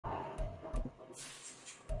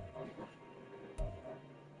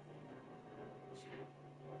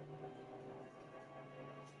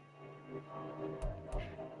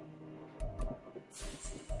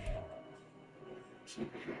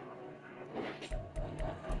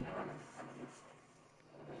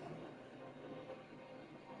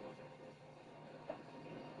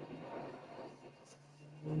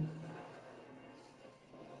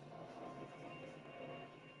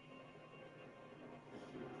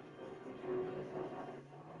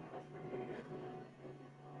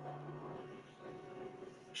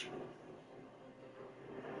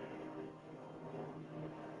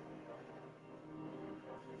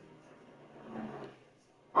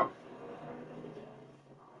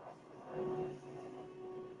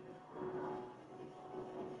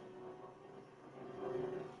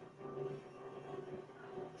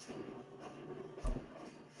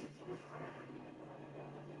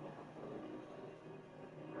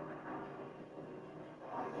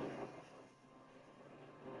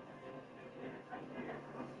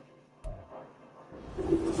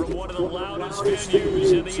From one of the loudest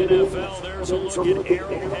venues in the NFL, there's a look at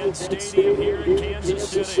Arrowhead Stadium here in Kansas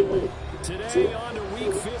City. Today on to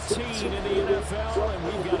Week 15 in the NFL, and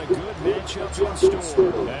we've got a good matchup in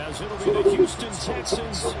store, as it'll be the Houston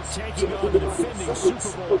Texans taking on the defending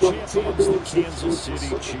Super Bowl champions, the Kansas City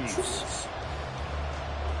Chiefs.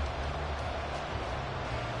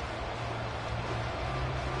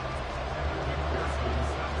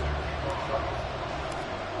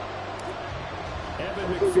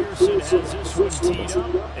 Has this one teed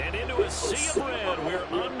up and into a sea of red. We're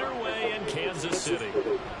underway in Kansas City.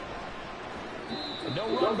 No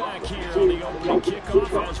run back here on the opening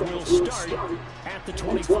kickoff as we'll start at the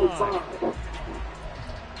 25.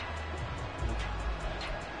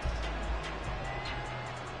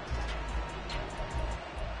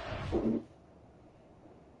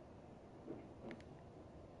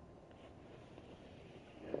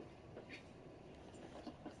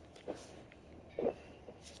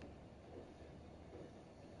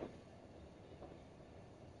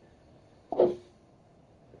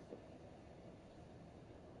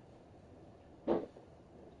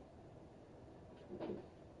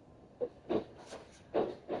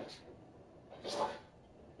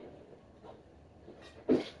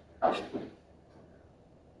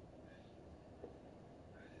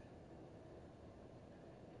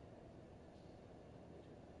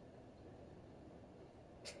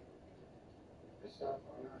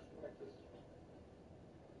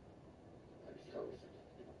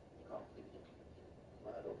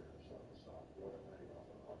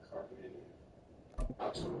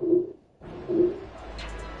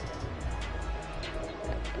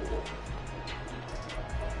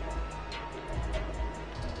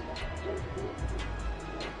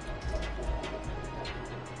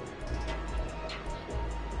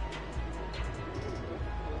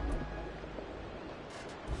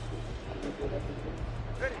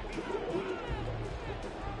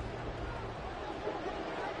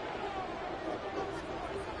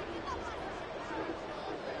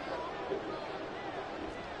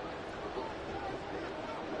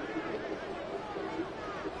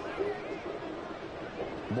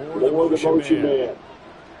 More the motion man.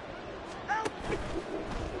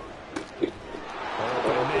 Open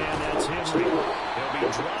man, that's Henry. He'll be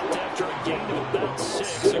dropped after a gain of about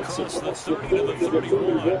 6 across the 30 to the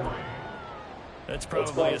 31. That's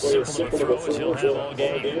probably as simple of a throw as he'll have all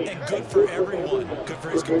game. And good for everyone. Good for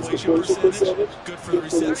his completion percentage. Good for the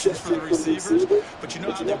receptions for the receivers. But you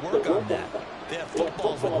know how they work on that. They have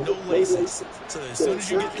footballs with no laces. So as soon as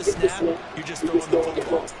you get the snap, you're just throwing the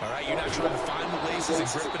football. All right? You're not trying to find the laces and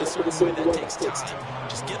grip it a certain way. That takes time.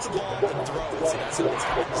 Just get the ball and throw it. So that's how it's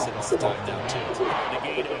practicing all the time now, too. The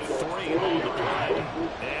gain of 3 on the play.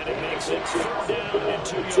 And it makes it 4th down and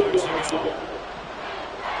 2 yards to go.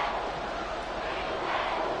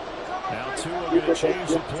 Now 2 are going to change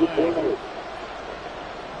the play.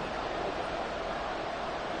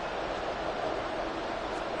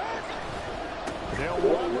 They'll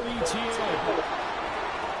run with ETA.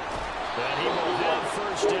 And he will have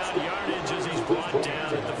first down yardage as he's brought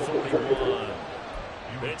down at the 41.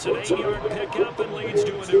 It's an 8-yard pickup and leads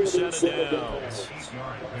to a new set of downs.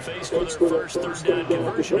 Faced with their first 3rd down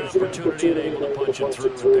conversion opportunity and able to punch it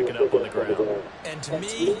through and pick it up on the ground. And to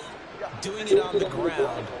me, doing it on the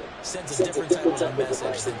ground sends a different type of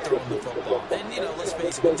message than throwing the football. And, you know, let's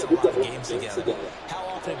face it, we've done a lot of games together. How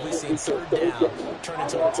often have we seen 3rd down turn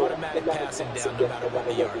into an automatic passing down no matter what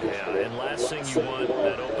the yardage? Yeah, and last thing you want,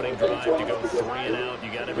 that opening drive to go 3 and out.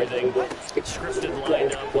 You got everything scripted,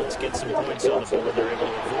 lined up. Let's get some points on the board. They're able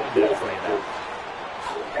to avoid that 3 and out.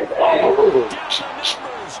 Down the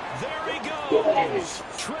numbers. There he goes.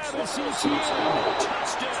 Travis Etienne.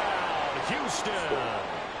 Touchdown, Houston.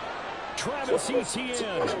 Travis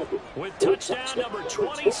Etienne with touchdown number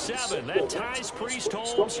 27. That ties Priest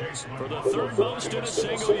Holmes for the third most in a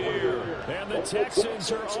single year. And the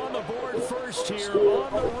Texans are on the board first here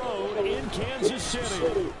on the road in Kansas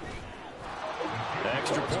City. The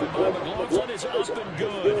extra point by McLaughlin is up and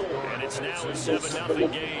good. And it's now a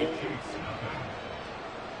 7-0 game.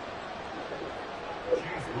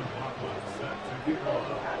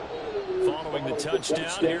 Following the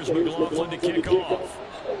touchdown, here's McLaughlin to kick off.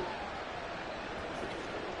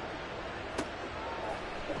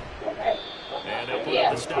 And they'll put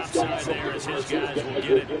up the stop sign there as his guys will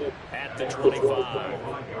get it at the 25.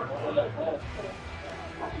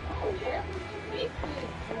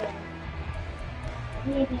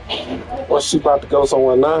 What's she about to go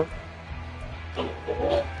somewhere now?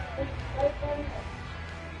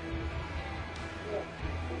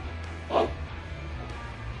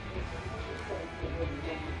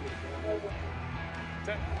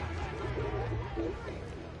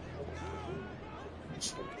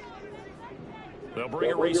 They'll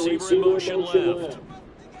bring a receiver in motion left.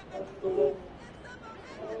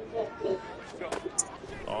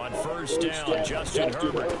 On first down, Justin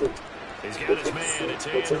Herbert. He's got his man. It's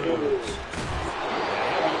Andrews. And he'll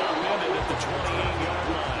be upended at the 28-yard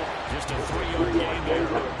line. Just a 3-yard gain there.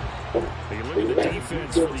 You look at the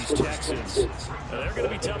defense for these Texans. They're going to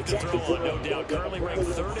be tough to throw on, no doubt. Currently ranked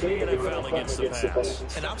third in the NFL against the pass.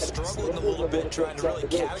 And I'm struggling a little bit trying to really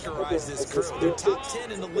categorize this crew. They're top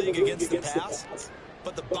 10 in the league against the pass,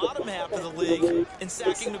 but the bottom half of the league in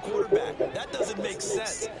sacking the quarterback. That doesn't make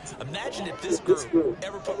sense. Imagine if this group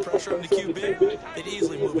ever put pressure on the QB, they'd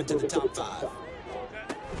easily move into the top 5.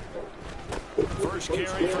 First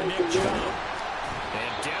carry for Nick Chubb.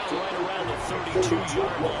 And down right around the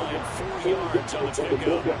 32-yard line, 4 yards on the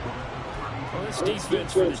pickup. Well, this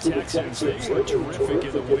defense for the Texans, they were terrific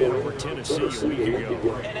in the win over Tennessee a week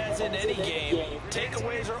ago. And as in any game,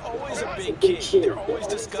 takeaways are always a big key. They're always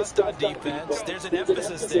discussed on defense. There's an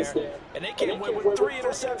emphasis there. And they came away with 3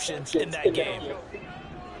 interceptions in that game.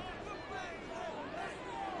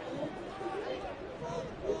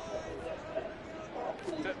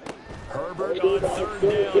 Herbert on third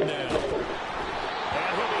down now.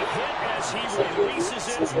 And he'll be hit as he releases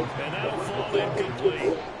it, and that'll fall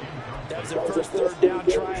incomplete. That was their first third down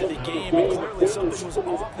try of the game, and clearly something was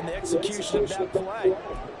off in the execution of that play.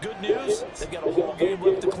 Good news, they've got a whole game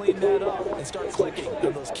left to clean that up and start clicking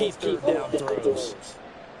on those key third down throws.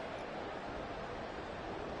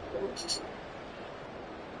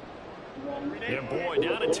 And boy,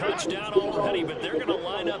 down a touchdown already, but they're going to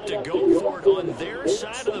line up to go for it on their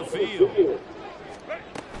side of the field. And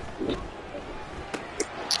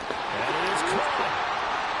it is caught.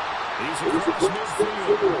 He's across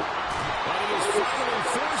midfield. And he is finally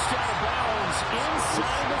forced out of bounds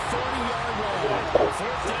inside the 40-yard line.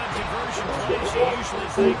 Fourth down conversion plays, you usually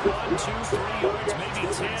think 1, 2, 3 yards, maybe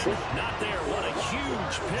 10. Not there. What a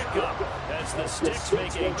huge pickup as the Sticks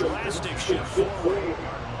make a drastic shift forward.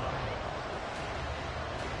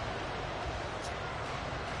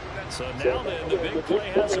 So now then, the big play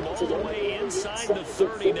has him all the way inside the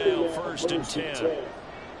 30 now, 1st and 10.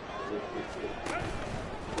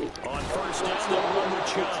 On first down, they'll run with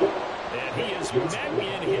Chubb. And he is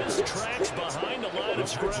met in his tracks behind the line of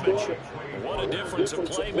scrimmage. What a difference a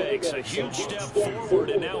play makes. A huge step forward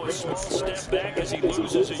and now a small step back as he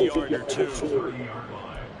loses a yard or 2.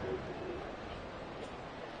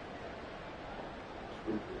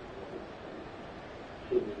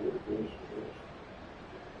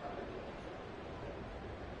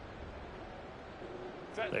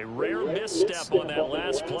 A rare misstep on that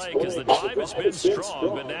last play because the drive has been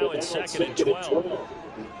strong, but now it's 2nd and 12.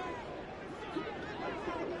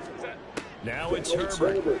 Now it's Herbert.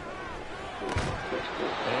 And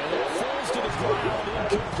it falls to the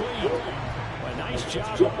ground, incomplete. A nice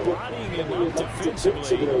job of bodying him up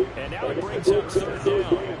defensively, and now it brings up 3rd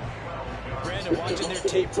down. Brandon, watching their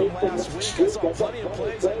tape from last week, I saw plenty of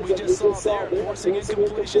plays like we just saw there, forcing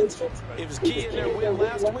incompletions. It was key in their win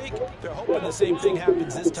last week. They're hoping the same thing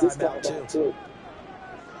happens this time out, too.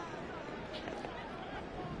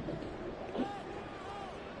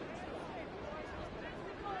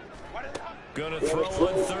 Going to throw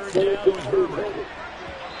on 3rd down with Herbert. And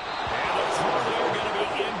the throw there going to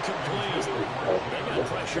be incomplete. They got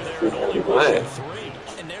pressure there and only rushing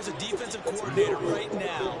 3. And there's a defensive coordinator right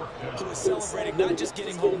now who is celebrating not just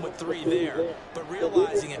getting home with 3 there, but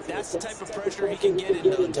realizing if that's the type of pressure he can get in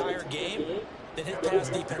the entire game, then his pass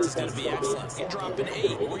defense is going to be excellent. You're dropping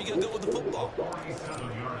 8. Where are you going to go with the football?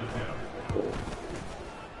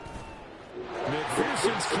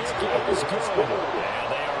 McPherson's kick is good. And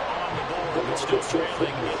they are on the board but still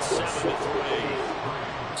trailing. It's 7-3.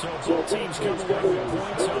 So both teams come away with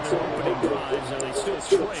points on their opening drives, and they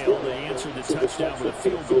still trail. They answered the touchdown with a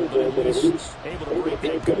field goal, but at least able to break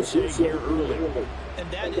that goose egg here early.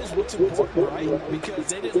 And that is what's important, right? Because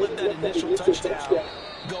they didn't let that initial touchdown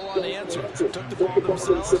go unanswered. Took the ball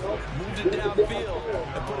themselves, moved it downfield,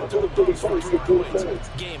 and put it to the post for 3 points.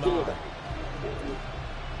 Game on.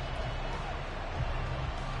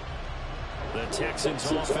 The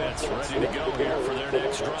Texans offense ready to go here for their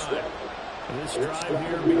next drive. This drive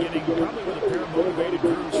here beginning probably with a pair of motivated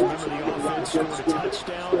groups. Remember, the offense scored a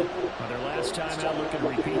touchdown on their last time out. Looking to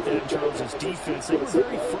repeat that in Charles' defense. They were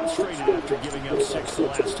very frustrated after giving up 6 the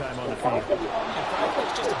last time on the field. And frankly,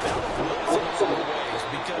 it's just about wills in all the ways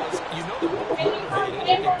because you know they're both motivated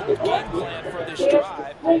and they both game plan for this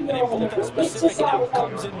drive, and they both have specific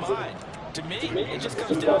outcomes in mind. To me, it just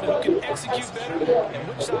comes down to who can execute better and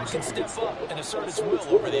which side can step up and assert its will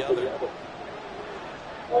over the other.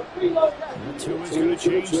 Two is going to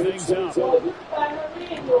change things up. A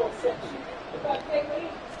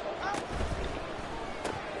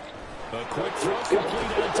quick throw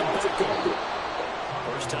complete out to Beckham.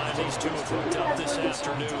 First time these two have hooked up this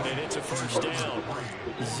afternoon, and it's a first down.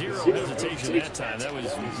 Zero hesitation that time. That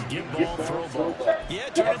was get ball, throw ball. Yeah,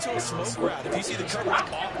 turn into a smoke route. If you see the coverage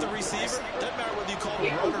off the receiver, doesn't matter whether you call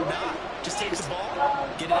it a run or not. Just take the ball,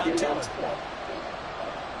 get it out to it.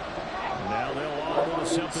 Now they'll audible to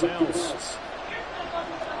something else.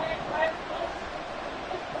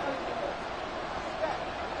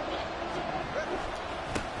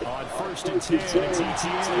 On 1st and 10, it's ETN.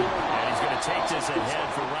 And he's going to take this ahead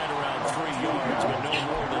for right around 3 yards, but no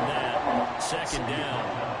more than that. 2nd down.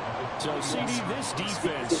 So, CD, this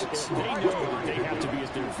defense, they know that they have to be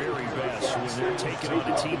at their very best when they're taking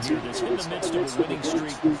on a team here that's in the midst of a winning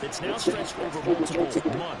streak that's now stretched over multiple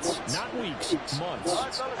months, not weeks, months.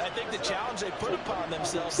 I think the challenge they put upon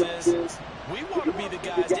themselves is we want to be the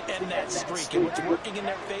guys to end that streak. And what's working in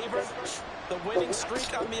their favor? The winning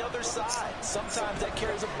streak on the other side. Sometimes that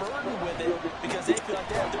carries a burden with it because they feel like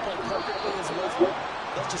they have to play perfectly as well.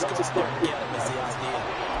 Let's just go out there and get them is the idea.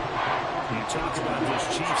 You talk about this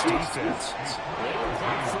Chiefs defense. They were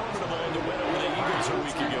quite formidable in the win over the Eagles a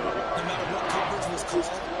week ago. No matter what coverage was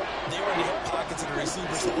called, they were in the hip pockets of the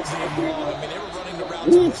receivers all game long. I mean, they were running the route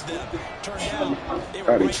towards them. Turned out, they were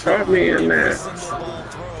right every single ball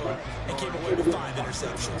thrown and came away with 5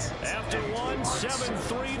 interceptions. After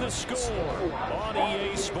 7-3 the score on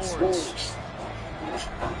EA Sports.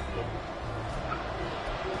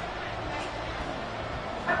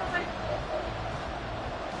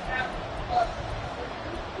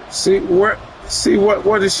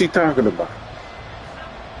 What is she talking about?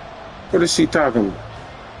 What is she talking about?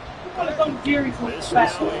 This is now a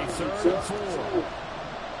 3rd and 4.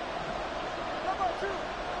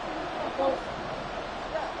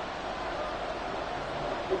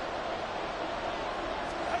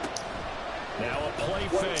 Now a play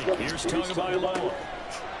fake. Here's Tagovailoa.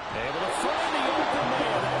 Able to find the open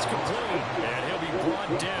man. That's complete. And he'll be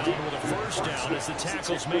brought down with a first down as the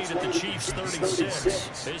tackle's made at the Chiefs'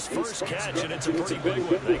 36. His first catch, and it's a pretty big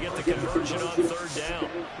one. They get the conversion on 3rd down.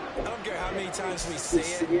 I don't care how many times we say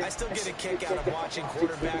it, I still get a kick out of watching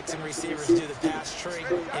quarterbacks and receivers do the pass tree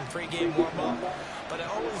in pregame warm-up. But I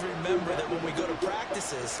always remember that when we go to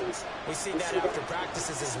practices, we see that after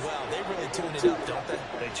practices as well. They really tune it up, don't they?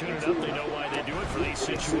 They tune it up. They know why they do it for these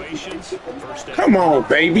situations. First down. Come on,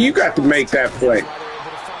 baby. You got to make that play. That's why they're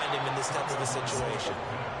able to find him in this type of a situation.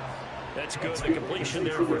 That's good. The completion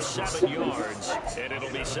there for 7 yards, and it'll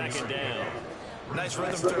be 2nd down. Nice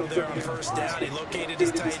rhythm throw there on 1st down. He located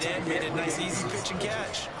his tight end, made a nice easy pitch and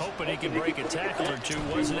catch. Hoping he can break a tackle or two.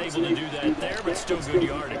 Wasn't able to do that there, but still good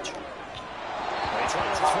yardage. They try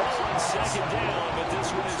to throw on 2nd down, but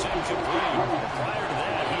this one is incomplete. Prior to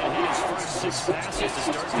that, he had hit his first 6 passes to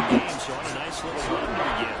start the game, so on a nice little run to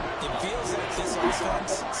begin. It feels like this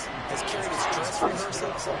offense has carried its dress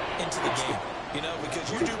rehearsals into the game. You know, because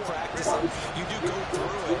you do practice it, you do go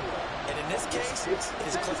through it, and in this case, it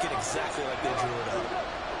is clicking exactly like they drew it up.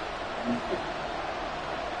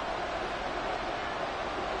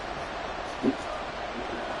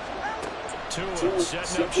 Tua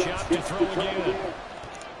setting up shop to throw again.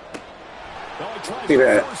 Oh, he tries See to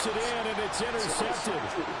that? force it in, and it's intercepted.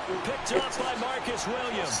 Picked up by Marcus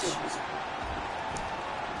Williams.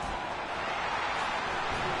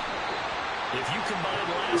 If you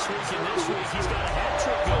combine last week and this week, he's got a hat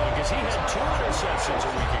trick going because he had 2 interceptions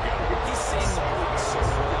a week ago. He's seeing the ball so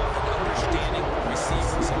well and understanding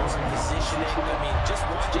receivers are positioning. I mean, just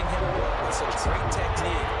watching him work with such great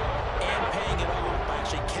technique and paying it off by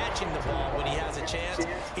actually catching the ball when he has a chance,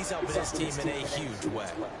 he's helping his team in a huge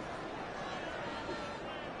way.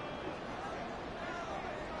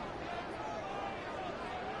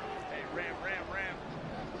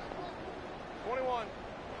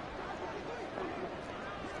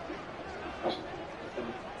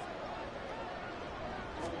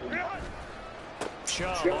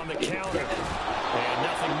 Chubb on the counter. And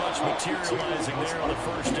nothing much materializing there on the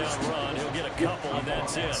first down run. He'll get a couple, and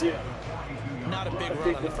that's it. Not a big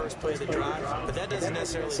run on the first play of the drive, but that doesn't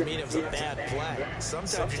necessarily mean it was a bad play.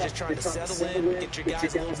 Sometimes you're just trying to settle in, get your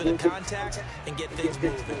guys a little bit of contact, and get things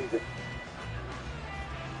moving.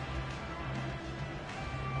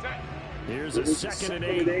 Here's a 2nd and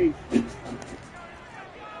 8.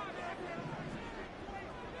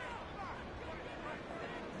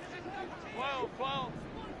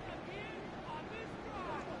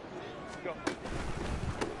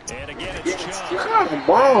 And again, it's Chubb. Come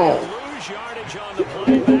on. Lose yardage on the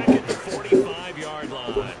play back at the 45-yard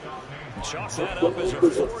line. Chalk that up as a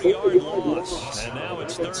 4-yard loss. And now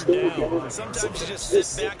it's 3rd down. Sometimes you just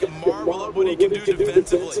sit back and marvel at what he can do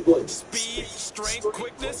defensively. Speed, strength,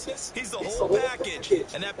 quickness, he's the whole package.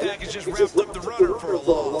 And that package just wrapped up the runner for a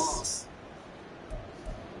loss.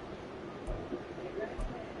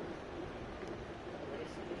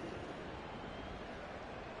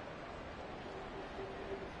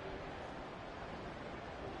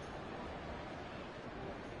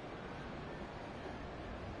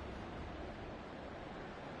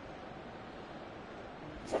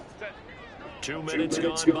 Two minutes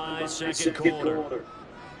gone by, second quarter.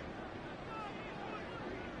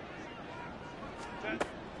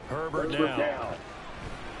 Herbert now.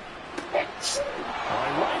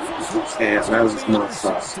 Yeah, that was my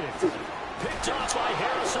fault. Picked off by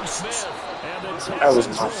Harrison Smith. And the That was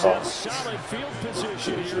my Texans will have fault. solid field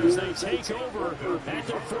position here as they take over at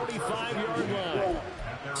their 45-yard line.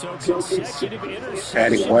 So consecutive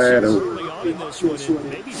interceptions early on in this one, and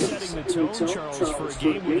maybe setting the tone, Charles, for a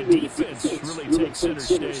game where the defense really takes center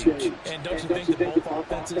stage. And don't you think that both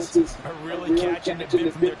offenses are really catching the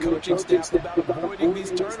bit from their coaching staff about avoiding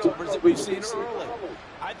these turnovers that we've seen early?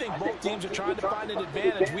 I think both teams are trying to find an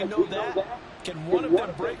advantage. We know that. Can one of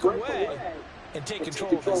them break away and take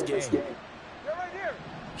control of this game?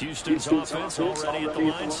 Houston's offense already at the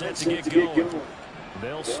line, set to get going.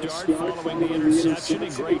 They'll start following the interception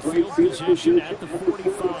in great field position at the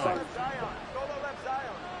 45.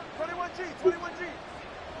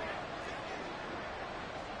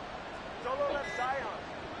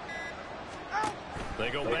 They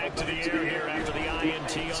go back to the air here after the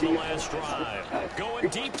INT on the last drive. Going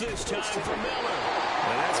deep this time for Miller.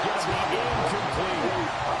 And that's going to be incomplete.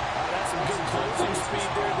 That's some good closing speed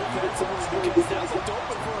there defensively because that looked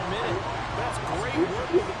open for a minute. That's great work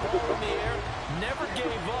with the ball in the air. Never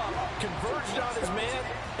gave up, converged on his man,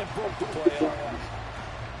 and broke the play up.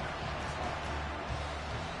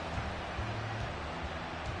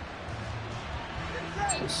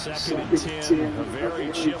 Second and 10, a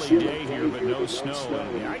very chilly day here, but no snow.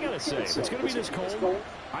 And I got to say, if it's going to be this cold,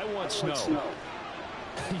 I want snow.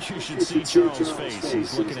 You should see Charles' face.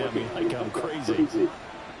 He's looking at me like I'm crazy.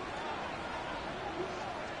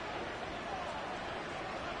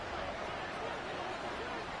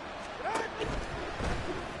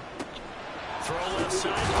 Throw left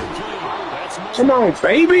side complete. That's Come on,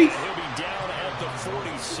 baby. He'll be down at the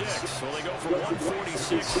 46. Well, they go from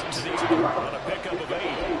 146 to the other on a pickup of 8.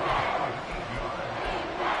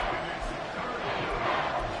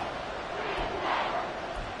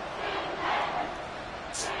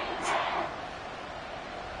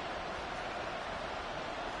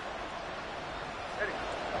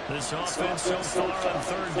 This offense so far on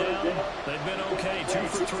 3rd down, they've been okay, 2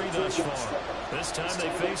 for 3 thus far. This time they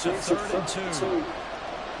face a 3rd and 2.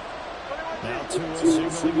 Now Tua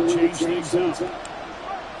signaling to change things up.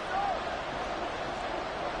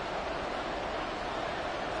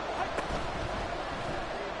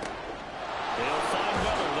 They'll find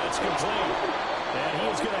Miller. That's complete. And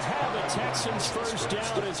he's going to have the Texans first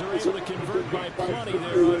down as they're able to convert by plenty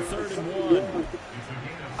there on 3rd and 1.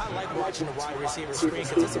 I like watching the wide receiver screen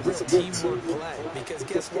because it's a real teamwork play. Because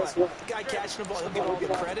guess what? The guy catching the ball, he'll get all the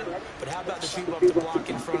credit. But how about the people up the block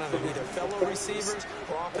in front of him, either fellow receivers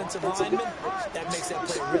or offensive linemen? That makes that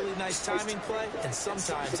play a really nice timing play, and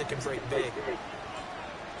sometimes it can break big.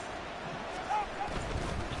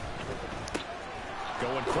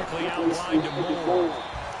 Going quickly out wide to Moore.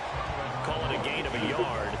 Call it a gain of a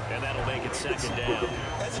yard, and that'll make it 2nd down.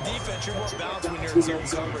 As a defense, you're more balanced when you're in zone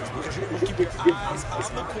coverage because you're able to keep your eyes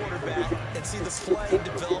on the quarterback and see the play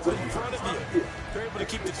develop in front of you. You're able to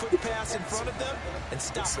keep the quick pass in front of them and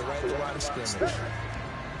stop it right at the line of scrimmage.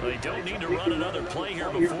 Well, they don't need to run another play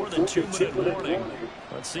here before the 2-minute warning.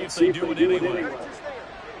 Let's see if they do it anyway.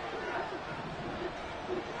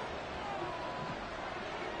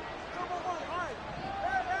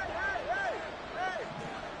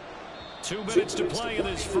 2 minutes to play in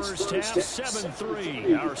this first half.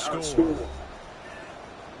 7-3 our score.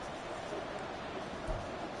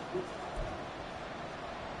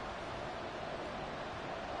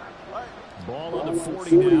 Ball on the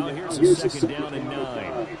 40 now. Here's a second down and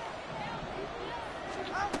 9.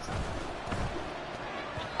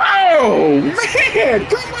 Oh, man,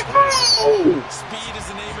 come on. Speed is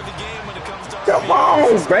the name of the game when it comes to Come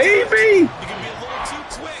on, baby. You can be a little too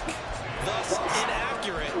quick, thus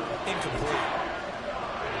inaccurate, incomplete.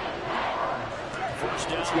 First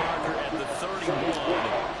down marker at the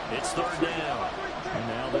 31. It's third down. And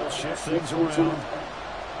now they'll shift things around.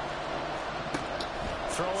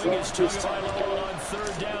 Throwing his Tagovailoa on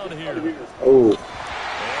third down here. Oh,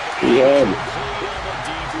 yeah.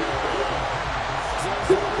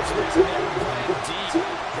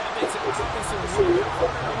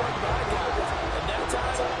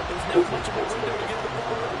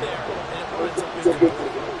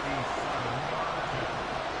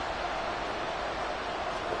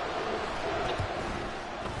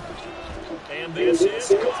 And this is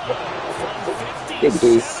from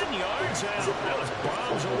 57 yards out. That was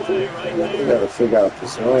bombs away right there. You gotta figure out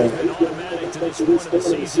this way. An automatic to this point of the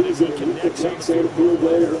season if he connects on the field goal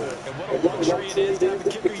later. And what a luxury it is to have a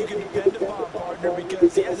kicker you can depend upon, partner,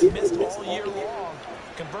 because he hasn't missed all year long.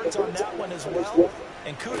 Converts on that one as well.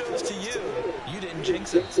 And kudos to you. You didn't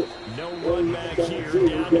jinx it. No run back here,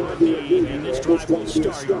 down to a knee, and this drive will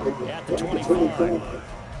start at the 25.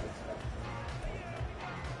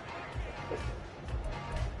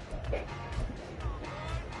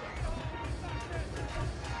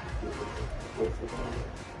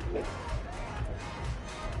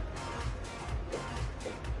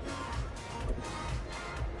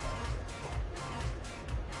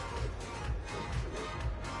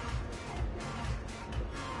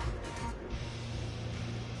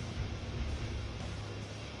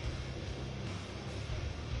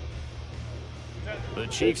 The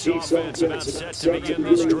Chiefs offense about set to begin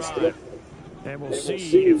this drive. And we'll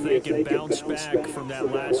see if they can bounce back from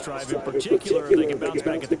that last drive. In particular, if they can bounce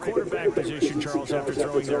back at the quarterback position, Charles, after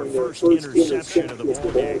throwing their first interception of the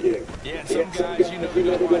ball game. Yeah, some guys, you're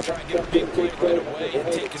going to want to try and get a big play right away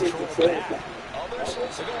and take control back. Others,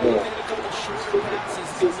 they're going to get a couple shorter passes,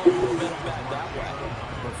 get a little momentum back that way.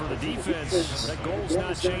 But for the defense, that goal's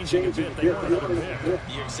not changing a bit. They want another pick.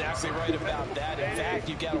 You're exactly right about that. In fact,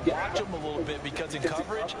 you've got to watch them a little bit because in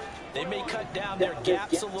coverage, they may cut down their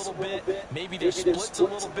gaps a little bit, maybe their splits a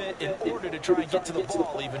little bit in order to try and get to the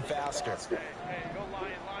ball even faster.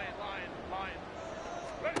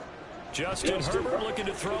 Justin Herbert looking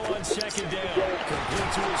to throw on second down.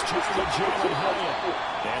 Complete to his target, Jalen Hyatt.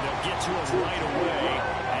 And they'll get to him right away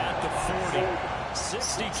at the 40.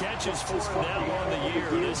 60 catches for him now on the year.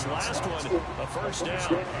 This last one, a first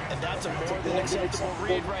down. And that's a more than acceptable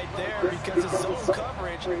read right there because it's zone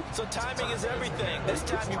coverage. So timing is everything. This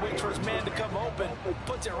time he waits for his man to come open,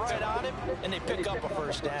 puts it right on him, and they pick up a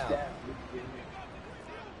first down.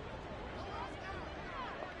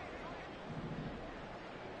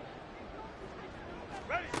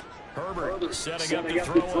 Herbert setting up to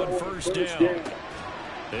throw on first down.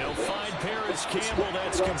 They'll find Paris Campbell.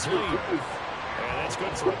 That's complete. And that's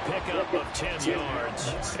good for a pickup of 10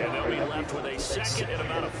 yards. And they'll be left with a second and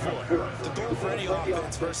about a foot. The goal for any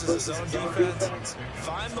offense versus a zone defense,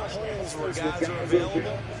 find the holes where guys are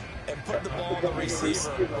available and put the ball on the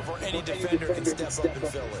receiver before any defender can step up and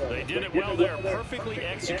fill it. They did it well there. Perfectly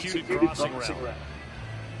executed crossing route.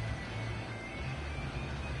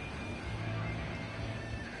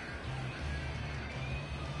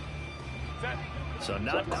 So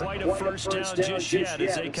not quite a first down just yet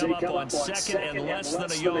as they come up on second and less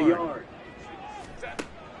than a yard.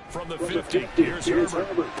 From the 50, here's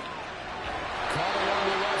Herbert. Caught along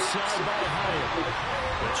the left side by Hyatt.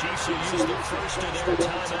 The Chiefs will use the first of their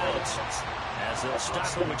timeouts as they'll stop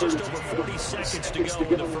them with just over 40 seconds to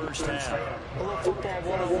go in the first half. A little football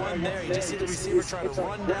 101 there. You just see the receiver trying to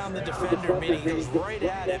run down the defender, meaning he goes right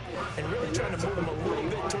at him and really trying to move him a little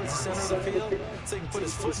bit towards the center of the field so he can put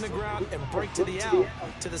his foot in the ground and break to the out,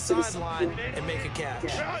 to the sideline, and make a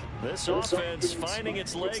catch. This offense finding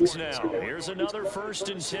its legs now. Here's another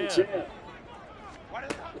 1st and 10.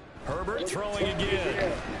 Herbert throwing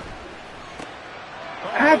again.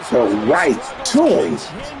 That's the right choice.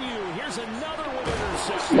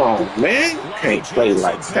 Come on, man. You can't play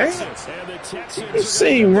like that. You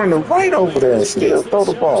see him running right over there and still throw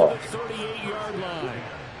the ball.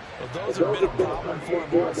 Those have been a problem for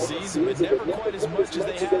him all season, but never quite as much as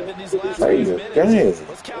they have in these last Play few the minutes. game.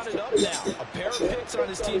 Let's count it up now. A pair of picks on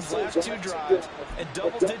his team's last 2 drives and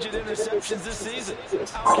double-digit interceptions this season.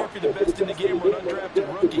 I don't care if you're the best in the game or an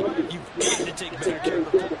undrafted rookie. You've got to take better care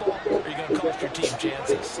of the football or you're going to to cost your team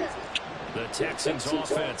chances. The Texans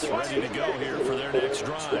offense ready to go here for their next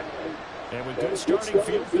drive. And with good starting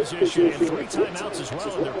field position and 3 timeouts as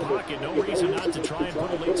well in their pocket, no reason not to try and put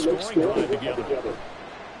a late scoring drive together.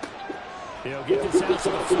 He'll get this out to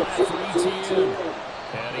the flat for ETN.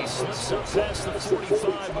 And he slips up past the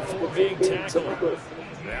 45 before being tackled.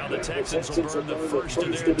 Now the Texans will burn the first of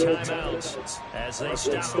their timeouts as they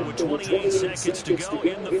stop it with 28 seconds to go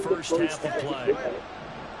in the first half of play.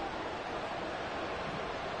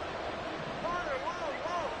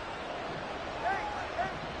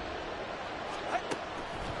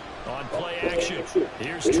 On play action,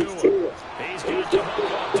 here's Tua. He's got the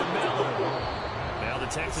hook off to Miller. Now the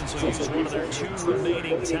Texans will use one of their 2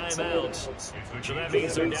 remaining timeouts. So that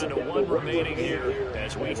means they're down to 1 remaining here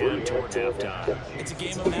as we head toward halftime. It's a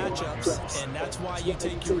game of matchups, and that's why you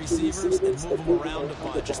take your receivers and move them around a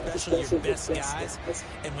bunch, especially your best guys.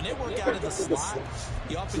 And when they work out of the slot,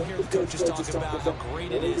 you often hear the coaches talk about how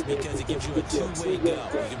great it is because it gives you a 2-way go.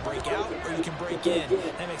 You can break out or you can break in.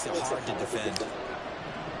 That makes it hard to defend.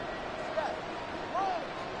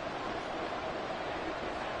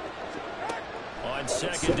 On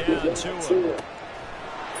second down, Tua.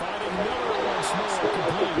 Finding Miller once more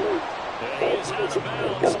complete. And he is out of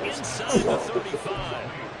bounds inside the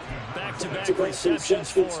 35. Back-to-back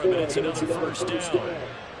receptions for him, and it's another first down.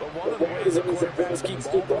 But one of the ways the quarterbacks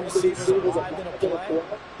keep all the receivers alive in a play,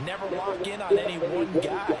 never lock in on any one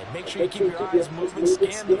guy. Make sure you keep your eyes moving,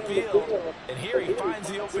 scan the field. And here he finds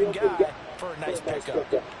the open guy for a nice pickup.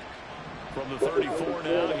 From the 34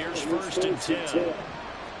 now, here's first and 10.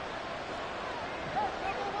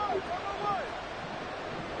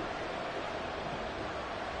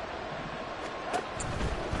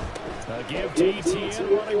 A give to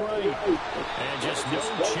ETN running right. And just no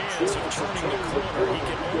chance of turning the corner. He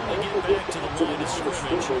can only get back to the line of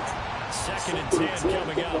scrimmage. Second and 10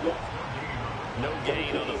 coming up. No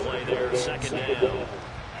gain on the play there. Second down.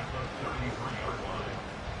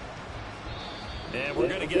 And we're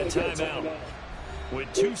going to get a timeout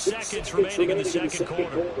with 2 seconds remaining in the second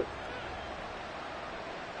quarter.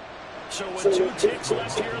 So with 2 ticks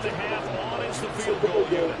left here in the half, on is the field goal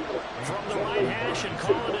unit. From the right hash and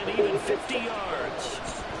calling it even 50 yards.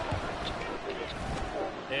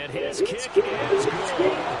 And his kick is good.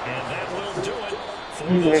 And that will do it for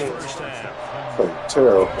this first half.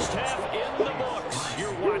 Terrible. First half in the books.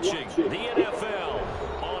 You're watching the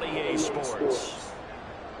NFL on EA Sports.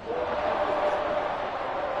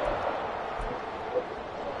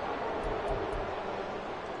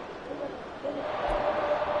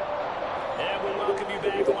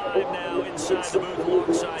 Inside the booth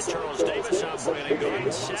alongside Charles Davis. I'm Brandon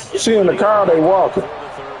Goins. She in the car, they walking.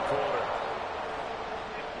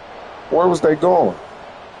 Where was they going?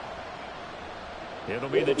 It'll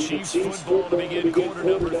be the Chiefs football to begin quarter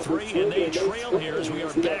number 3, and they trail here as we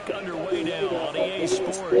are back underway now on EA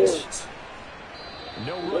Sports.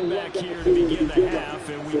 No run back here to begin the half,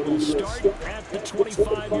 and we will start at the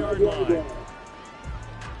 25-yard line.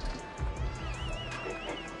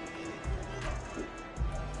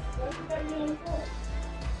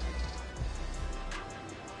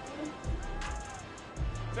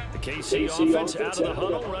 The KC offense out of the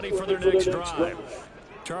huddle, ready for their next drive.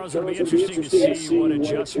 Charles, it'll be interesting to see what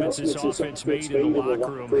adjustments this offense made in the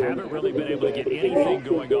locker room. Haven't really been able to get anything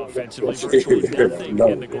going offensively. Virtually nothing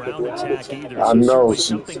in the ground attack either. I know.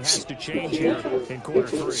 Something has to change here in quarter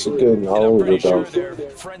 3. She's getting older, though. Their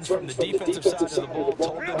friends from the defensive side of the ball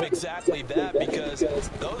told them exactly that because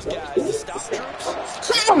those guys, the stop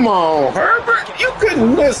troops. Come on, Herbert. You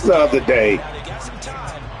couldn't miss the other day. Now they got some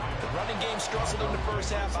time. The running game struggled in the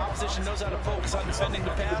first half. Opposition knows how to focus on defending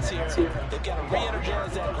the pass here. They've got to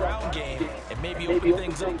re-energize that ground game and maybe open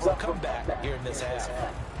things up for a comeback here in this half.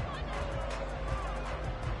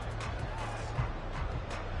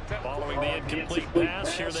 Following the incomplete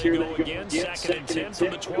pass, here they go again. Second and 10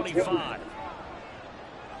 from the 25.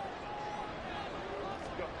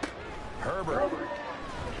 Herbert.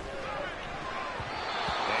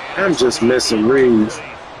 I'm just missing reads.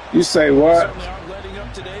 You say what?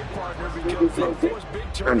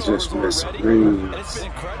 I'm just missing reads. It's been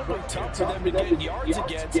incredibly tough for them to get yards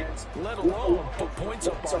against, let alone put points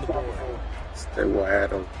up on the board. They will add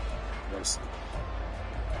them.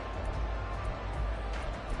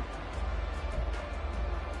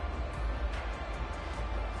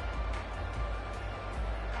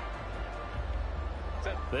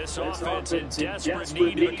 This offense in desperate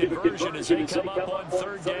need of a conversion as they come up on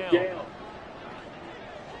third down.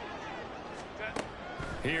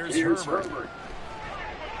 Here's Herbert.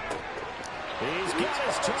 He's got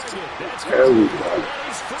his target. That's good. There we go.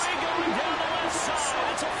 He's free going down the left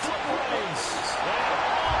side. It's a foot race. And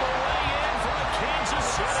all the way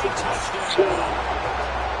career-setting touchdown.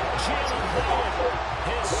 Jalen Hyatt,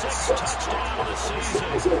 his 6th touchdown of the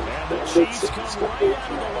season. And the Chiefs come right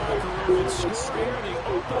out of the locker room and score here in the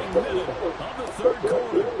opening minute of the 3rd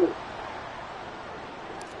quarter.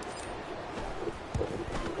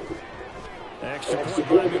 Extra point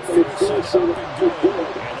by McPherson, up and good.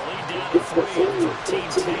 And the lead down to 3 at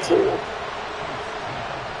 13-10.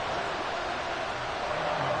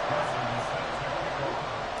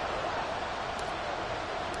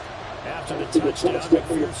 After the touchdown,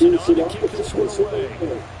 McPherson on to kick this one away.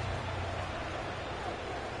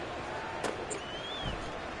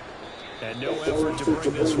 And no effort to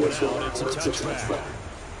bring this one out. It's a touchback.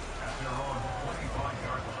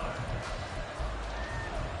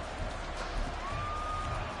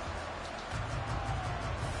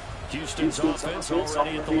 Houston's offense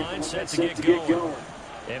already at the line, set to get going.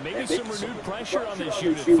 And maybe some renewed pressure on this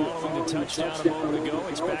unit following the touchdown a moment ago.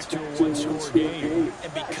 It's back to a one-score game.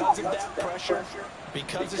 And because of that pressure,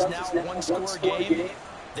 because it's now a one-score game,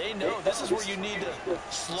 they know this is where you need to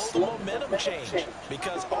slow the momentum change.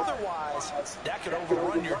 Because otherwise, that could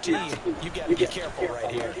overrun your team. You've got to be careful right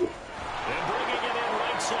here. And bringing it in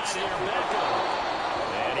right side here, Beckham.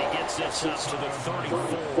 And he gets this up to the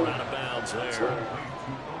 34, out of bounds there.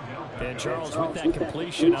 And Charles, with that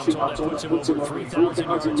completion, I'm told that puts him over 3,000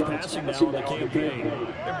 yards passing now in the campaign.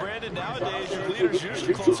 And Brandon, nowadays, your leader's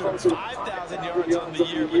usually closer to 5,000 yards on the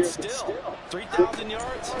year, but still, 3,000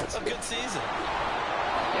 yards, a good season.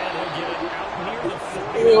 And he'll get it out near the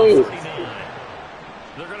 40-39.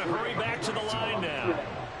 They're going to hurry back to the line now.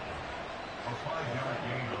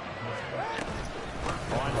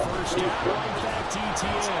 On 1st down, right back to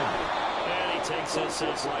ETN. And he takes this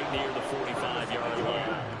up right near the 45-yard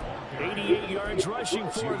line. 88 yards rushing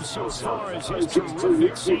for him so far as his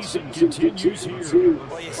terrific season continues here.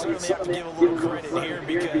 Well, you certainly have to give a little credit here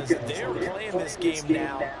because they're playing this game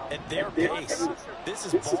now at their pace. This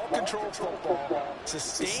is ball control football,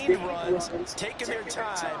 sustained runs, taking their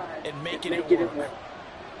time, and making it work.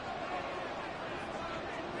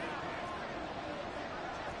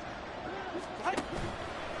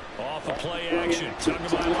 Off a play action.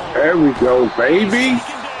 There we go, baby.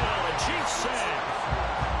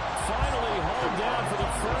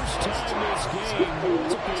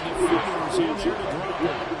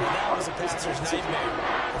 Passer's nightmare.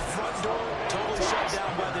 The front door totally shut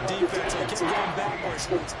down by the defense. They kept going backwards,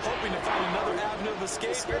 hoping to find another avenue of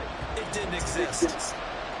escape. It didn't exist.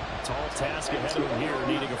 Tall task ahead of him here,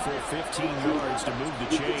 needing a full 15 yards to move the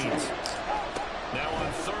chains. Now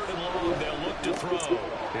on 3rd and long, they'll look to throw.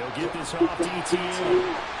 They'll get this off to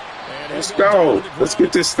ETN. Let's go. Let's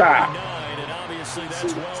get this stop. And obviously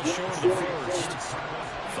that's well short of the first.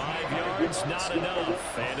 5 yards, not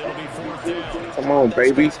enough. And it'll be 4th down. Come on,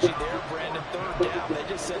 baby.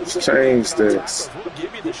 Let's change this. We'll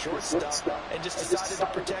give you the short stuff and just decided to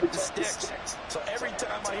protect the sticks. So every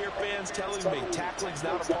time I hear fans telling me tackling's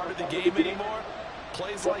not a part of the game anymore,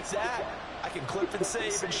 plays like that, I can clip and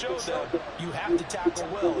save and show them you have to tackle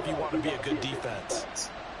well if you want to be a good defense.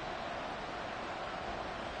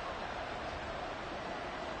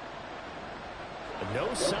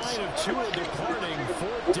 No sign of Tua departing.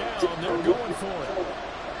 4th down, they're going for it.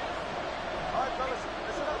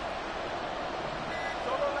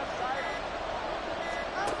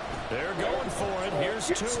 They're going for it. Here's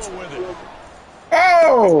Tua with it.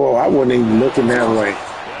 Oh, I wasn't even looking that way.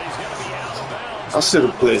 I should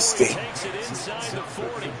have blitzed it. Takes it inside the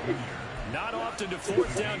 40. Not often do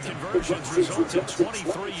 4th down conversions result in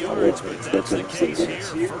 23 yards, but that's the case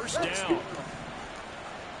here. 1st down.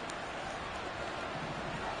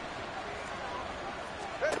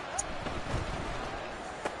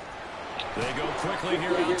 They go quickly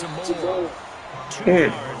here out to Moore. 2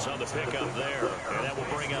 yards on the pickup there, and that will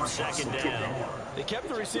bring up 2nd down. They kept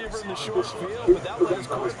the receiver in the short field, but that let his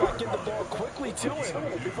quarterback get the ball quickly to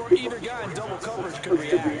him before either guy in double coverage could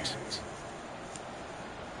react.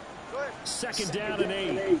 2nd down and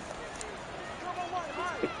 8.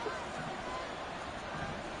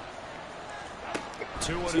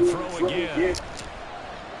 Tua to throw again.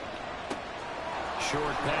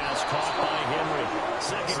 Short pass caught by Henry.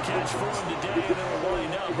 2nd catch for him today, and it'll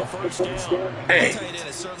wind up a 1st down. The tight end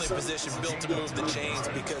is certainly a position built to move the chains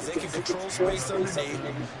because they can control space underneath.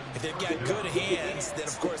 If they've got good hands, then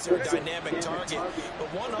of course they're a dynamic target. But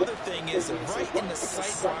one other thing is right in the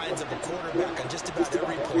sight lines of a quarterback on just about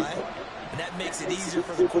every play, and that makes it easier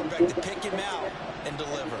for the quarterback to pick him out and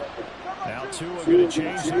deliver. Now Tua going to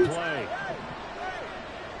change the play.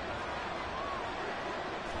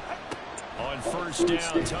 On 1st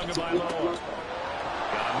down, Tagovailoa.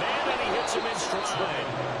 Got a man, and he hits him in stride.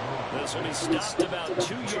 This will be stopped about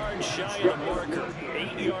 2 yards shy of the marker.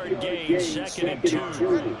 8-yard gain, 2nd and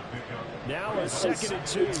 2. Now a 2nd and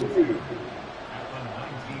 2.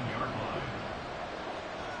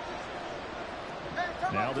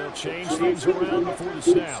 Now they'll change things around before the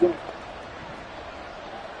snap. On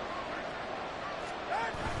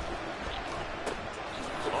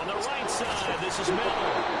the right side, this is Miller.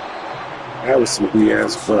 That was some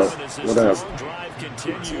BS, but whatever. Drive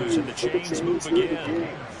continues and the chains move again.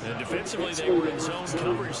 And defensively, they were in zone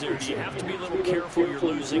coverage there. You have to be a little careful. You're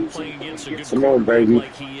losing playing against a good quarterback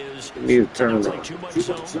like he is. You need to turn like too much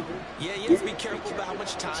zone. Yeah, you have to be careful about how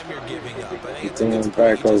much time you're giving up. I think it's going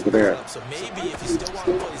back over there. So maybe if you still want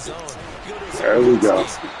to play zone, you go to a zone There we go.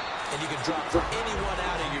 and you can drop anyone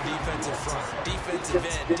out of your defensive front, defensive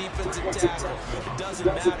end, defensive tackle. It doesn't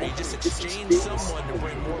matter. You just exchange someone to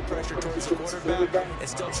bring more pressure towards the quarterback and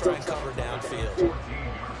still try and cover downfield.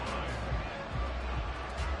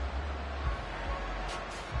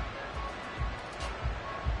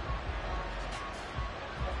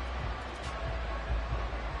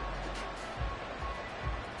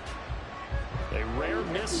 A rare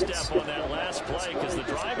misstep on that last play because the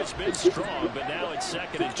drive has been strong, but now it's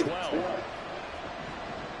 2nd and 12.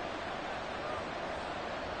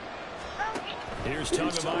 Here's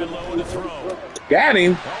Tagovailoa to throw. Got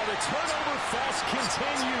him. Oh, the turnover fest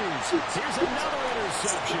continues. Here's another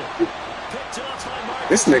interception. Picked up by Marcus.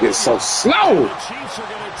 This nigga is so slow. The Chiefs are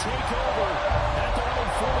going to take over at their own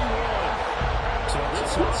 41. So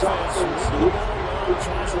this offense moving the ball around,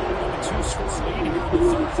 trying to hold a 2-score lead here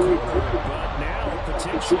in the third quarter. But now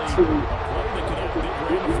potentially a play that could have big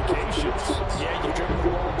ramifications. Yeah, you've driven the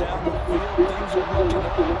ball down the field. Things are looking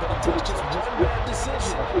up, but it takes just one bad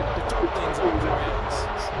decision to throw things off the rails.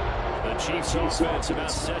 The Chiefs offense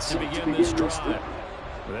about set to begin this drive.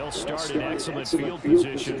 They'll start in excellent field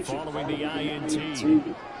position following the INT.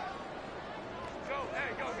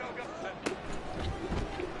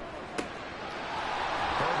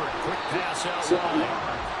 Herbert, quick pass out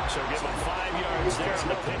wide. So give him 5 yards there on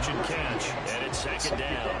the pitch and catch. And it's 2nd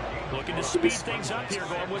down. Looking to speed things up here,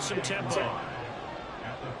 going with some tempo.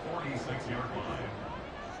 At the 46-yard line.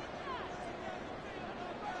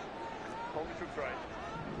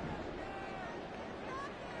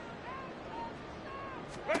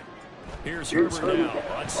 Here's Herbert now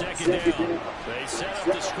on 2nd down. They set up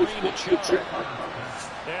the screen to Chubb.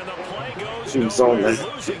 And the play goes nowhere,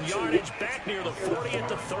 losing yardage back near the 40 at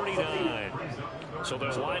the 39. So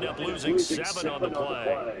they'll wind up losing 7 on the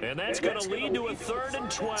play. And that's going to lead to a 3rd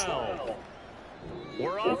and 12.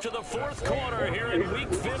 We're off to the 4th quarter here in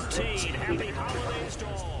Week 15. Happy holidays to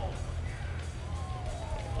all.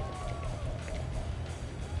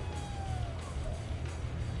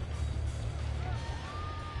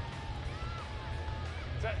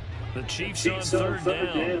 The Chiefs on 3rd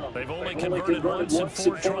down. They've only converted once in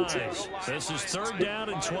 4 tries. This is 3rd down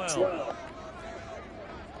and 12.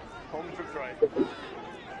 Home to try.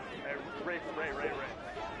 Ray.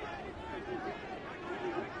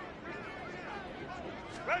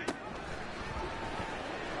 Ready.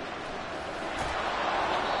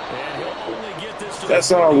 And he'll only get this to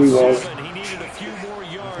That's all we want. He needed a few more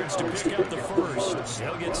yards to pick up the first.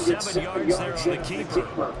 He'll get 7 yards there on the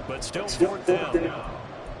keeper, but still 4th down.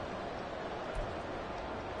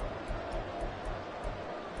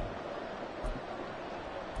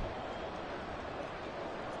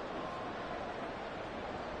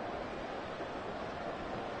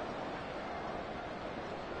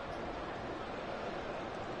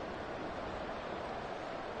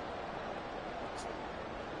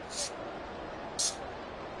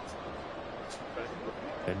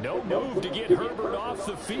 And no move to get Herbert off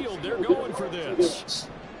the field. They're going for this.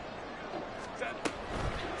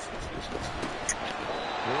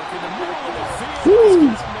 Working the middle of the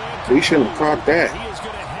field. He shouldn't have caught that. He is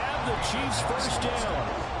going to have the Chiefs first down.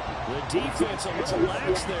 The defense a little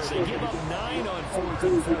lax there. They give up 9 on 4th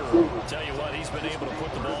and 4. Tell you what, he's been able to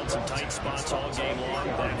put the ball in some tight spots all game long.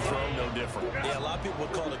 That throw, no different. Yeah, a lot of people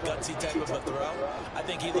would call it a gutsy type of a throw. I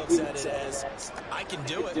think he looks at it as, I can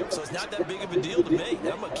do it, so it's not that big of a deal to me.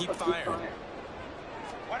 I'm going to keep firing.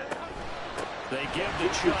 They give the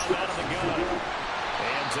Chubb out of the gun.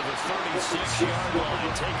 And to the 36-yard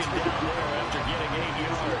line, taken down there after getting 8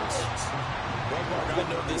 yards. Well, Mark, I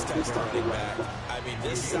know this type of running back. I mean,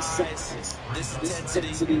 this size, this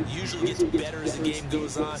intensity usually gets better as the game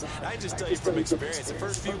goes on. And I just tell you from experience, the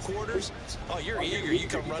first few quarters, oh, you're eager. You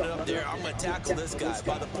come running up there, I'm going to tackle this guy.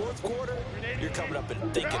 By the 4th quarter, you're coming up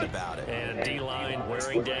and thinking about it. And D-line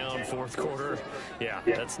wearing down 4th quarter. Yeah,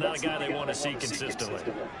 that's not a guy they want to see consistently.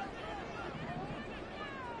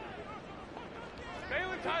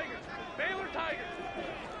 Tigers! Baylor Tigers!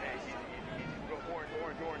 Hey, easy. Go,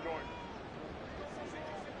 orange.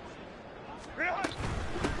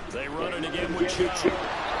 They run it again with Chubb.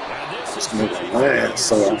 And this is Man,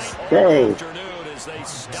 so bro. afternoon as they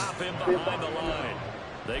stop him behind the line.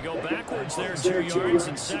 They go backwards there 2 yards,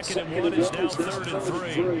 and 2nd and 1 is now 3rd and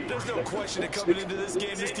 3. There's no question that coming into this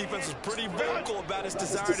game, this defense was pretty vocal about its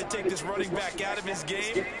desire to take this running back out of his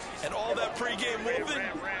game, and all that pregame movement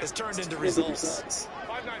has turned into results.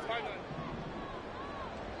 5-9.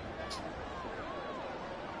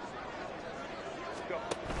 Go.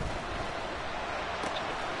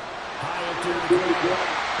 High up through the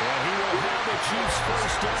ground. And he will have the Chiefs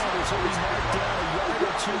first down as he'll be marked down a yard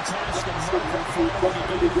or two past the marker following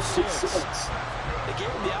a gain of 6. They gave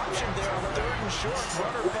him the option there on 3rd and short,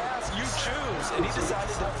 run or pass, you choose, and he decided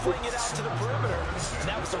to fling it out to the perimeter. And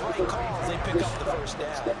that was the right call as they pick up the first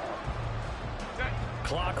down.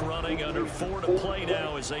 Clock running, under 4 to play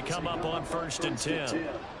now as they come up on 1st and 10.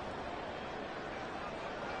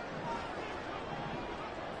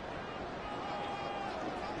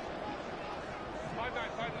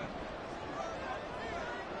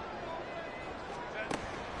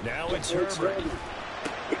 Now it's Herbert. Looking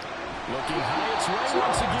high its way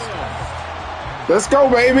once again. Let's go,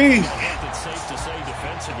 baby. It's safe to say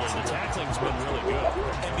defensively, the tackling's been really good.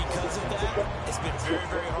 And because of that, it's been very,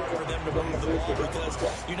 very hard for them to move the ball because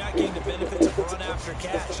you're not getting the benefits of run after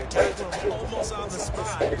catch. You're tackling them almost on the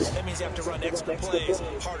spot. That means you have to run extra plays,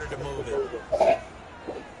 harder to move it.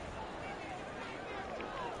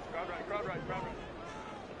 Crowd right.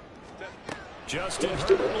 Justin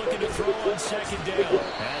Herbert looking to throw on 2nd down.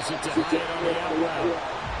 Has it to Hyatt on the out route.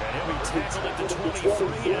 And he'll be tackled at the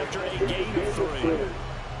 23 after a gain of 3. It's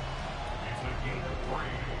a gain of 3.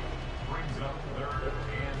 Brings up 3rd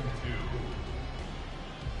and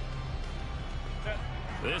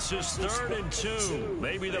 2. This is 3rd and 2.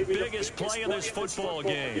 Maybe the biggest play in this football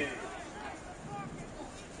game.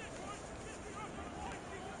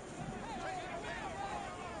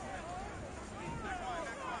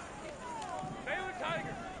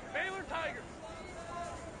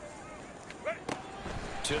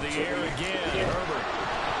 To the air again, Herbert.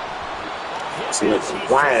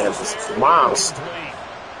 This monster.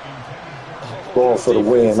 Going for the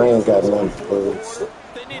win. I ain't got nothing to lose.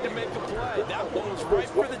 They need to make a play. That one was right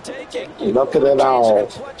for the taking. Nothing at all.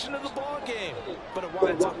 Complexion of the ball game, but it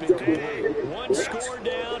winds up incomplete. One score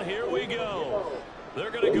down. Here we go.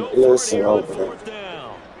 They're going to go for it here on 4th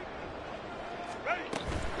down.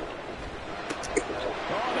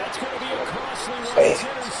 Oh, that's going to be a costly one. It's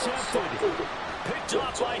intercepted. Picked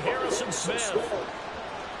off by Harrison Smith. And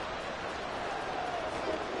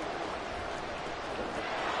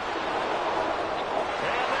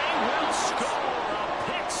they will score a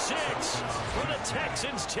pick 6 for the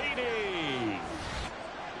Texans TD.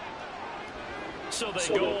 So they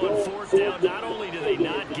go on 4th down. Not only do they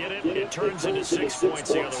not get it, it turns into 6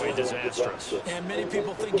 points the other way. Disastrous. And many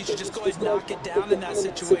people think you should just go ahead and knock it down in that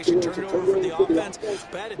situation, turn it over for the offense.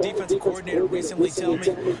 But I had a defensive coordinator recently tell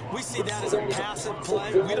me, we see that as a passive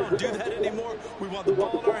play. We don't do that anymore. We want the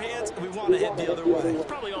ball in our hands, and we want to head the other way. It's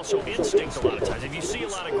probably also instinct a lot of times. If you see a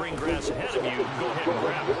lot of green grass ahead of you, go ahead and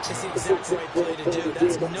grab it. It's the exact right play to do.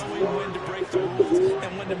 That's knowing when to break the rules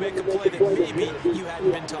and when to make a play that maybe you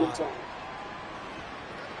hadn't been taught.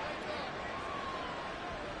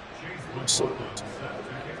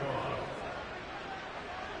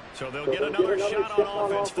 So they'll get another shot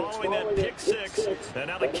on offense following that pick 6. And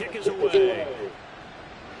now the kick is away.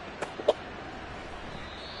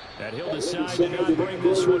 And he'll decide to not bring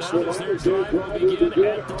this one out as their drive will begin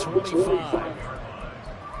at the 25.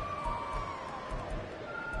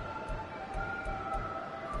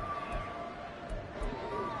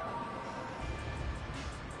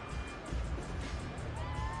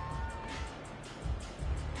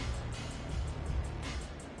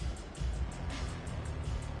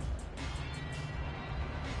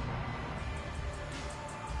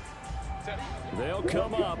 They'll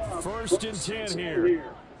come up 1st and 10 here.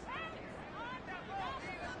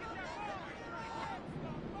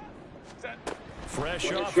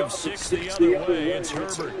 Fresh off of 6 the other way, it's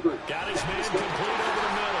Herbert. Got his man complete over to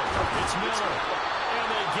Miller. It's Miller. And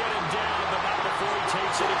they get him down, but not before he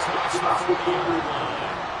takes it across the 40-yard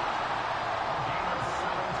line.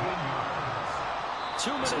 2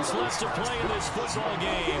 minutes left to play in this football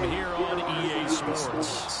game here on EA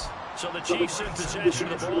Sports. So the Chiefs in possession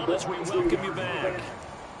of the ball as we welcome you back.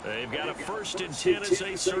 They've got a 1st and 10 as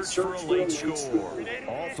they search for a late score.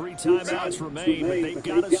 All 3 timeouts remain, but they've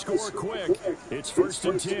got to score quick. It's 1st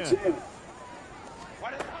and 10.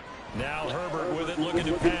 Now Herbert with it, looking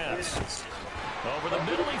to pass. Over the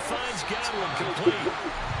middle, he finds Godwin complete.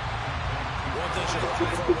 One thing you look for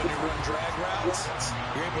when you run drag routes,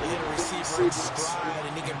 you're able to hit a receiver in stride,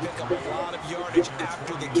 and he can pick up a lot of yardage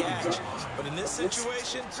after the catch. But in this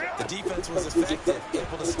situation, the defense was effective,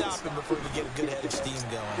 able to stop him before he could get a good head of steam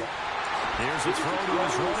going. Here's a throw to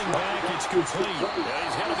his running back. It's complete.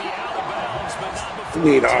 He's going to be out of bounds, but not before We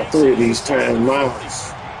need all three of these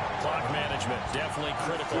timeouts. Clock management, definitely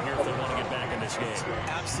critical here if they want to get back in this game.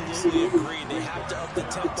 Absolutely agreed. They have to up the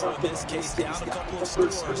tempo in this case, down a couple of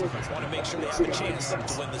scores. Want to make sure they have a chance to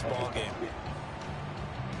win this ball game.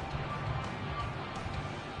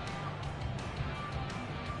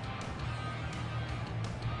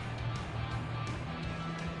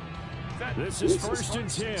 This is 1st and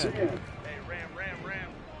 10. Hey, Ram.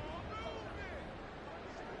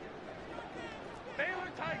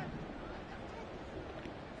 Baylor Tiger.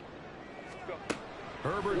 Go.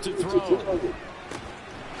 Herbert to throw.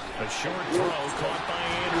 A short throw caught by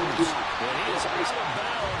Andrews. Well, he is out of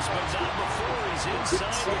bounds, but not before he's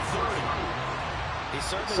inside the 30. He's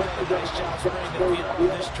certainly done a nice job spreading the field on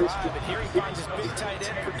this drive, and here he finds his big tight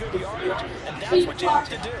end for good yardage, and that's what you have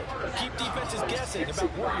to do. Keep defenses guessing about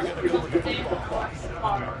where you're going to go with the football.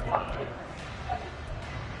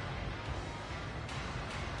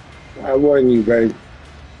 Why wasn't you, baby?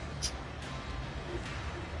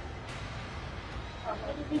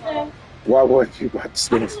 Why wasn't you about to I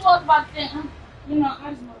say? just was about that. You know,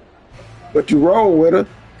 I just know. But you roll with her.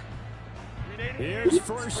 Here's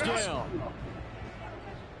 1st down.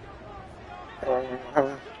 Hey,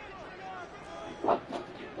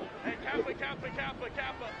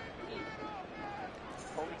 Kappa.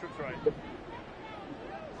 Only troops right.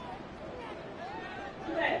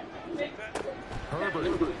 Herbert.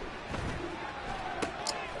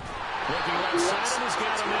 Looking left side, and he's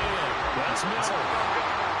got a man. That's Miller.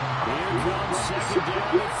 Here comes 2nd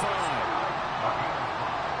down and 5.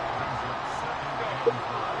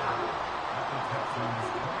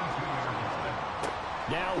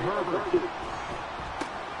 Now Herbert.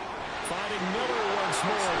 Finding Miller once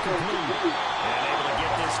more, complete. And able to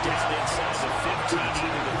get this down inside the 15,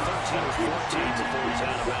 either the 13 or 14 before he's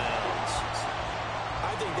out of bounds. I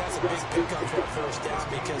think that's a big pickup for a 1st down,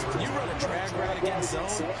 because when you run a drag route against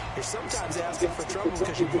zone, you're sometimes asking for trouble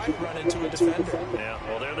because you might run into a defender. Yeah,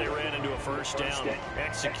 well, there they ran into a 1st down.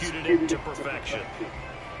 Executed it to perfection.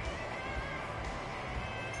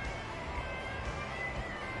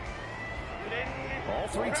 All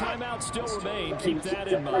 3 timeouts still remain. Keep that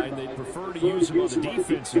in mind. They'd prefer to use them on the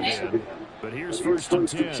defensive end. But here's 1st and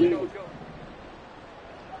 10.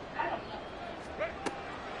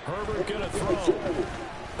 Herbert going to throw. And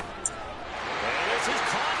this is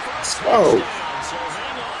caught for a touchdown. So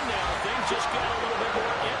hang on now. Things just got a little bit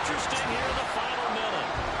more interesting here in the final minute.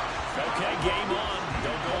 Okay, game on.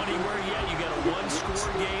 Don't go anywhere yet. You got a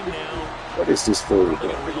 1-score game now. What is this for? They're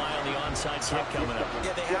going to rely on the onside kick coming up.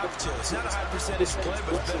 Yeah, they have to. It's not a high percentage play,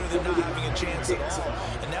 but it's better than not having a chance at all.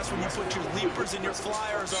 And that's when you put your leapers and your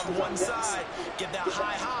flyers on one side, get that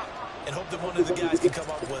high hop, and hope that one of the guys can come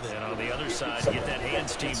up with it. And on the other side, get that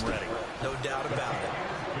hands team ready. No doubt about it.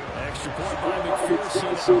 Extra point by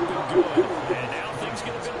McPherson, open good. And now things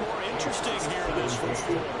get a bit more interesting here in this 4th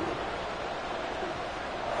quarter.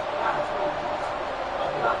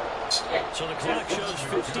 So the clock shows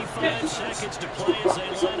 55 seconds to play as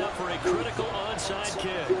they line up for a critical onside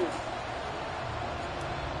kick.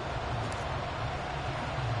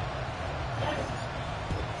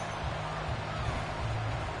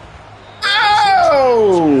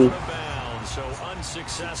 Oh! Out of bounds, so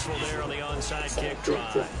unsuccessful there on the onside kick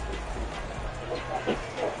try.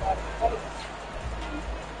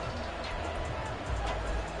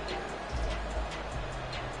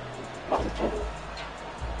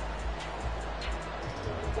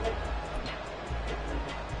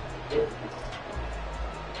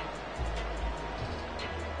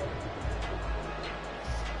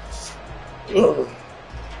 Ugh.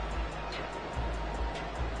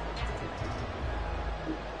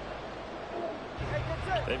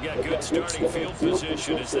 They've got good starting field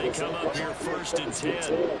position as they come up here 1st and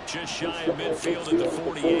 10. Just shy of midfield at the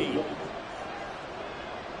 48.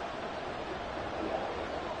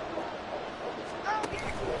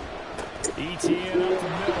 ETN up the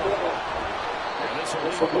middle. And this will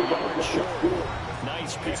leave him a yard short.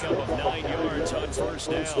 Nice pickup of 9 yards on 1st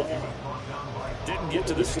down. Didn't get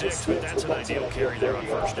to the sticks, but that's an ideal carry there on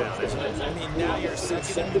 1st down, isn't it? I mean, now you're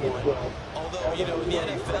 2nd and 1. Although, you know, in the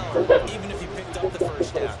NFL, even if you picked up the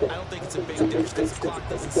 1st down, I don't think it's a big difference because the clock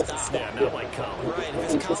doesn't stop. Yeah, not like college. Right,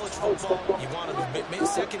 if it's college football, you want to maybe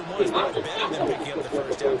 2nd and 1 is probably better than picking up the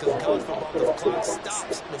 1st down because in college football, the clock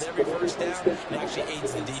stops with every 1st down. It actually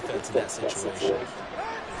aids the defense in that situation.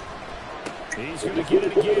 He's going to get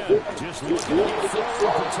it again. Just looking to get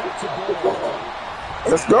forward, protect the ball.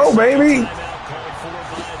 Let's go, baby. Timeout called for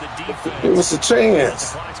by the defense. Give us a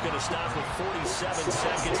chance. The clock's going to stop with 47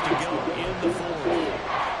 seconds to go in the fourth.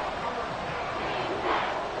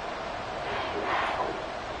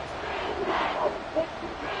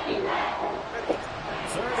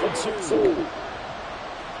 Third and 2.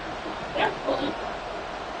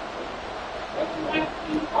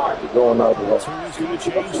 Going out the way. Two's going to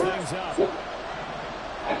change things up.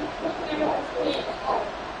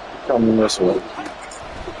 Coming this way.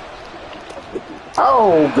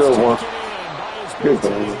 Oh, good one. Good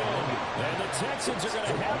one. And the Texans are going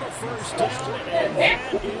to have a first down, and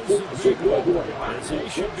that is a big one, as they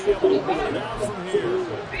should be able to run it out from here.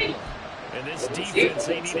 And this defense,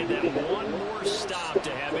 they needed that one more stop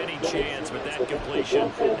to have any chance, but that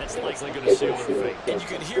completion, that's likely going to seal their fate. And you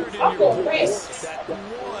can hear it in your voice, that one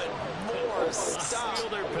more stop. Feel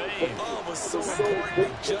their pain. Oh, it was so important. They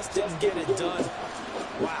just didn't get it done.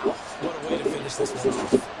 Wow, what a way to finish this one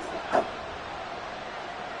off.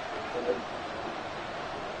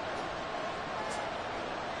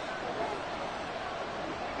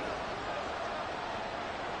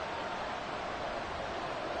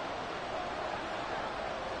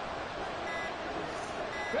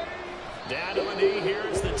 Down to a knee here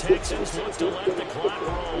as the Texans look to let the clock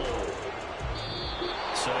roll.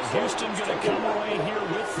 So Houston going to come away here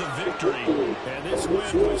with the victory. And this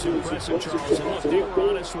win was impressive, Charles. And look, they were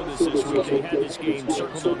honest with us this week. They had this game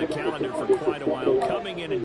circled on the calendar for quite a while, coming in and